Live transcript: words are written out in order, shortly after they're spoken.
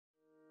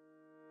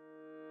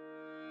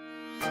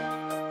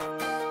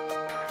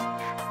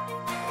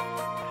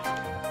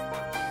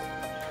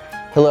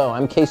Hello,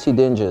 I'm Casey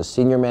Dinges,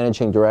 Senior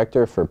Managing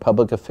Director for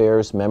Public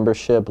Affairs,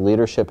 Membership,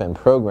 Leadership, and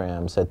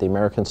Programs at the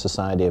American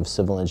Society of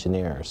Civil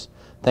Engineers.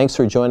 Thanks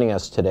for joining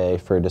us today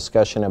for a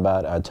discussion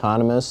about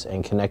autonomous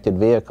and connected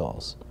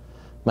vehicles.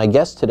 My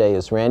guest today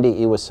is Randy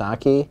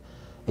Iwasaki,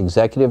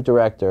 Executive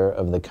Director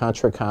of the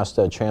Contra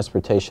Costa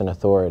Transportation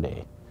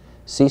Authority.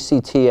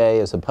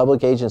 CCTA is a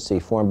public agency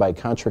formed by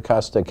Contra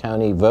Costa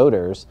County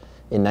voters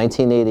in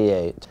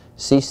 1988.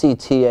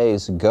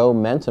 CCTA's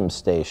Go-Mentum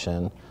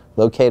Station,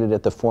 located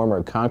at the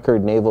former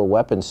Concord Naval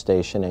Weapons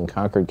Station in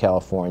Concord,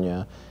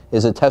 California,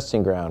 is a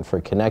testing ground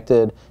for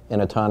connected and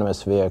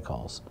autonomous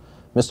vehicles.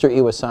 Mr.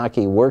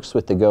 Iwasaki works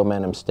with the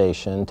Go-Mentum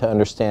Station to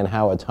understand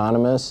how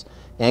autonomous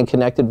and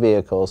connected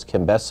vehicles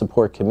can best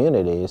support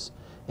communities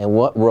and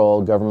what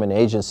role government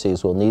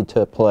agencies will need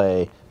to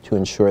play to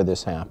ensure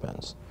this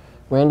happens.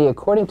 Randy,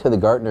 according to the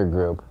Gartner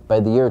Group, by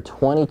the year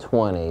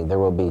 2020, there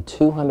will be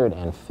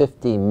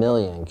 250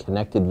 million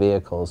connected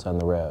vehicles on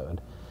the road.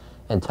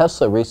 And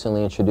Tesla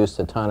recently introduced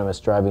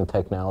autonomous driving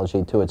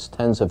technology to its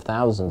tens of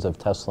thousands of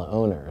Tesla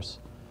owners.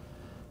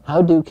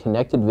 How do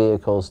connected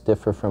vehicles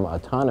differ from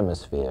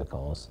autonomous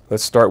vehicles?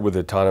 Let's start with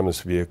autonomous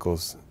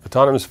vehicles.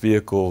 Autonomous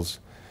vehicles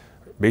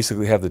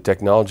basically have the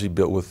technology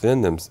built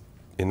within them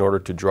in order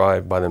to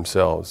drive by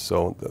themselves.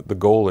 So the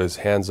goal is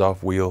hands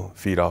off wheel,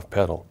 feet off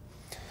pedal.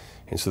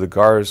 And so the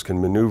cars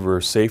can maneuver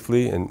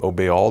safely and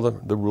obey all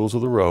the rules of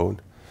the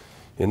road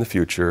in the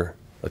future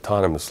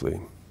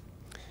autonomously.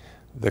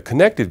 The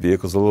connected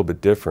vehicle is a little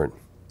bit different.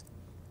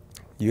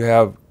 You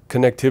have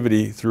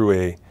connectivity through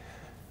a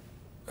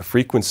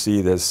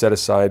frequency that's set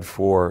aside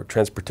for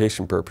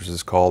transportation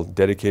purposes called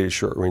Dedicated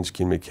Short-Range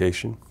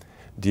Communication.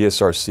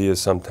 Dsrc is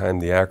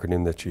sometimes the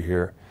acronym that you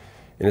hear.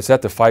 And it's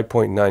at the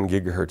 5.9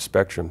 gigahertz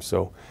spectrum,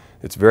 so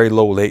it's very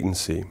low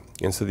latency.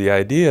 And so the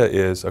idea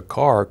is a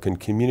car can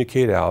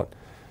communicate out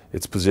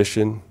its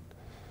position,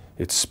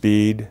 its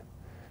speed,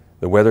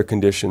 the weather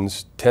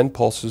conditions, 10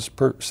 pulses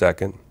per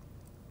second,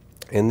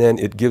 and then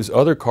it gives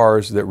other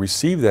cars that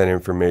receive that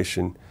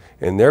information,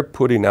 and they're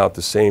putting out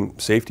the same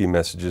safety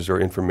messages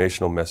or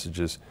informational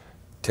messages,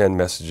 10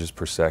 messages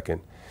per second.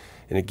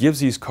 And it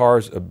gives these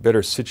cars a better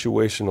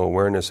situational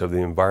awareness of the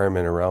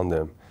environment around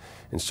them.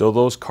 And so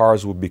those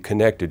cars will be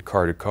connected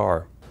car to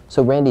car.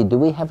 So Randy, do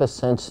we have a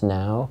sense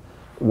now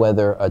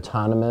whether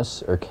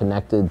autonomous or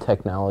connected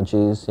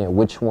technologies,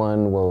 which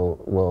one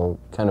will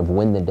kind of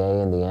win the day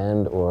in the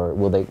end, or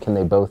can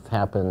they both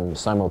happen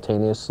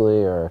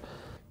simultaneously? Or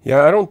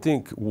yeah, I don't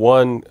think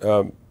one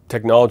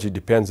technology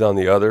depends on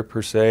the other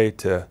per se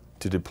to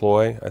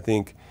deploy. I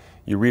think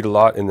you read a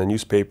lot in the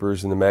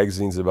newspapers and the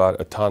magazines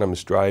about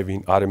autonomous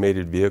driving,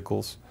 automated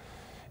vehicles,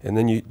 and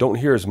then you don't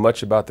hear as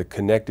much about the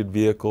connected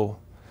vehicle.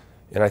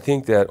 And I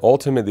think that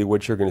ultimately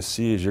what you're going to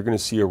see is you're going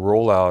to see a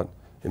rollout,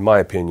 in my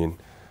opinion,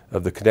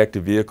 of the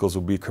connected vehicles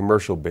will be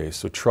commercial based,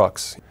 so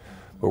trucks.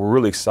 But we're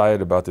really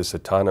excited about this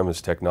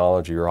autonomous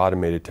technology or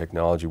automated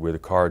technology where the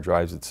car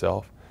drives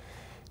itself.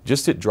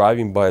 Just it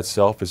driving by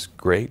itself is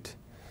great,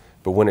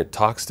 but when it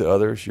talks to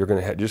others, you're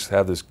going to just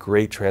have this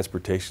great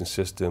transportation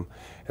system,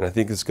 and I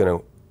think it's going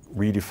to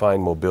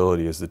redefine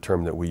mobility is the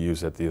term that we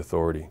use at the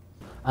authority.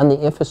 On the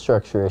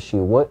infrastructure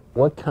issue,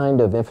 what kind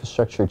of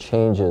infrastructure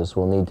changes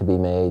will need to be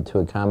made to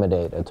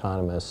accommodate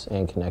autonomous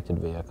and connected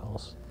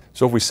vehicles?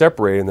 So if we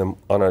separate them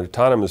on an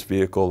autonomous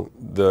vehicle,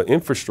 the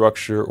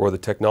infrastructure or the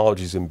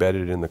technology is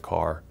embedded in the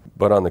car.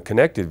 But on the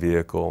connected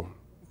vehicle,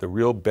 the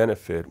real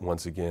benefit,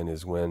 once again,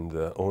 is when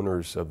the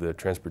owners of the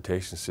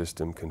transportation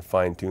system can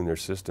fine-tune their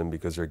system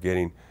because they're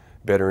getting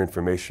better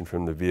information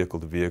from the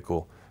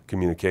vehicle-to-vehicle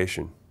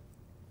communication.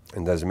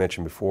 And as I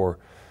mentioned before,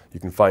 you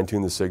can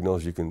fine-tune the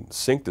signals, you can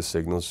sync the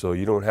signals, so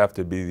you don't have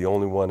to be the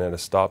only one at a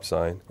stop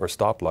sign or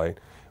stoplight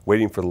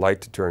waiting for the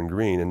light to turn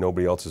green and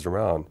nobody else is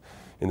around.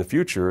 In the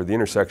future, the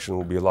intersection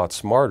will be a lot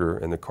smarter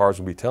and the cars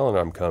will be telling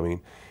I'm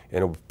coming, and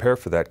it'll prepare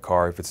for that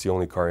car if it's the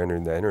only car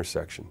entering that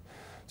intersection.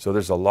 So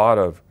there's a lot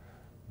of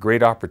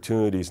great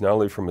opportunities, not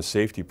only from a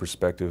safety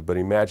perspective, but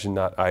imagine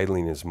not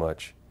idling as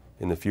much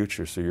in the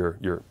future, so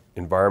your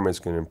environment's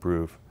going to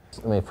improve.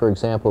 I mean, for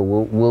example,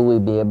 will we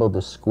be able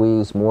to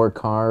squeeze more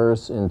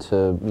cars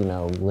into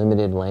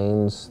limited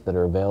lanes that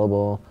are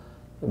available?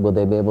 Will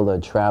they be able to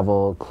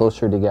travel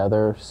closer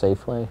together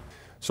safely?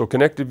 So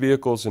connected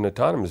vehicles and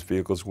autonomous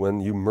vehicles,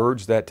 when you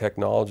merge that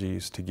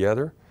technologies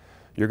together,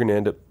 you're going to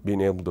end up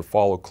being able to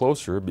follow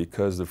closer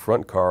because the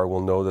front car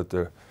will know that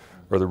the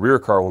rear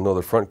car will know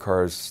the front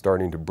car is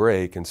starting to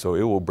brake, and so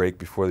it will brake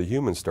before the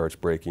human starts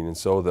braking. And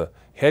so the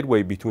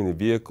headway between the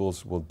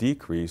vehicles will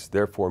decrease,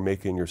 therefore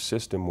making your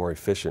system more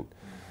efficient.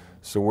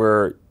 So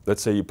where,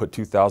 let's say you put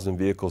 2,000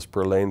 vehicles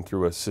per lane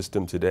through a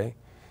system today,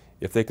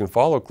 if they can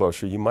follow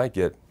closer, you might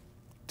get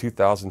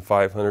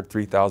 2,500,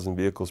 3,000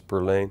 vehicles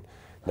per lane.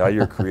 Now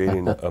you're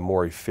creating a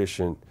more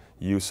efficient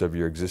use of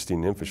your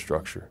existing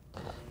infrastructure.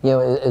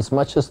 As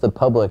much as the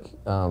public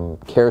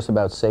cares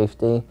about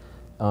safety,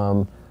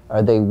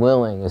 are they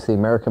willing, is the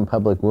American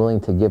public willing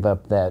to give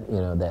up that,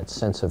 that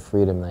sense of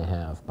freedom they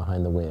have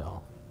behind the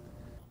wheel?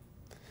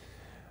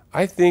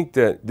 I think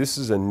that this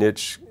is a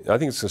niche. I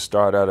think it's going to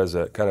start out as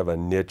a kind of a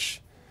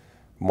niche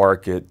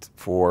market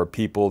for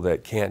people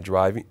that can't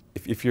drive.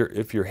 If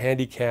you're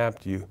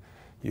handicapped, you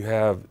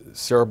have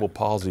cerebral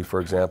palsy,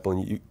 for example,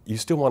 and you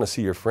still want to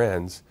see your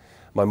friends.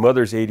 My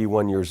mother's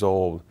 81 years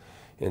old,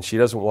 and she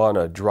doesn't want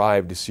to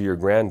drive to see her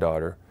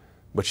granddaughter,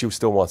 but she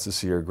still wants to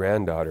see her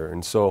granddaughter.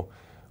 And so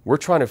we're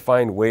trying to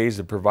find ways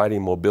of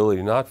providing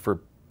mobility, not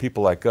for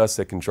people like us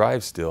that can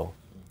drive still,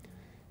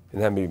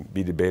 and that may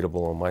be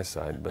debatable on my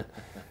side, but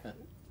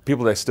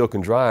people that still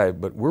can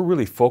drive, but we're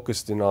really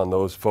focused in on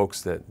those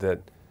folks that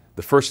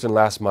the first and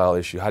last mile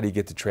issue. How do you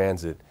get to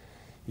transit?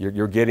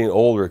 You're getting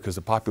older because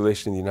the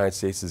population in the United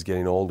States is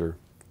getting older.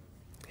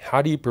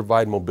 How do you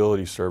provide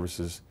mobility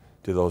services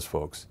to those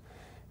folks?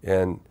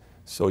 And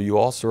so you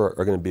also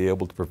are going to be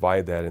able to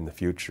provide that in the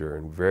future,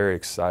 and very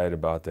excited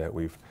about that.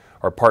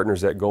 Our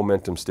partners at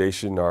Momentum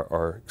Station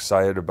are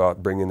excited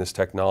about bringing this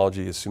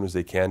technology as soon as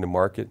they can to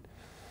market.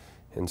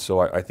 And so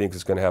I think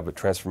it's going to have a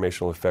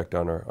transformational effect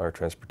on our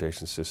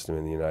transportation system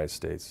in the United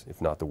States,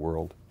 if not the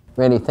world.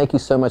 Randy, thank you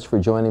so much for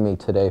joining me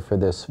today for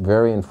this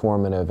very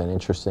informative and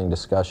interesting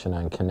discussion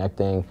on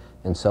connecting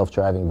and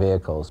self-driving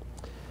vehicles.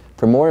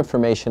 For more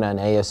information on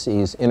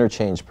ASCE's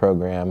Interchange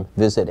program,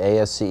 visit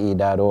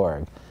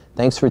asce.org.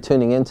 Thanks for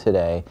tuning in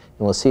today, and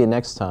we'll see you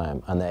next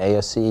time on the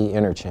ASCE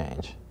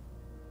Interchange.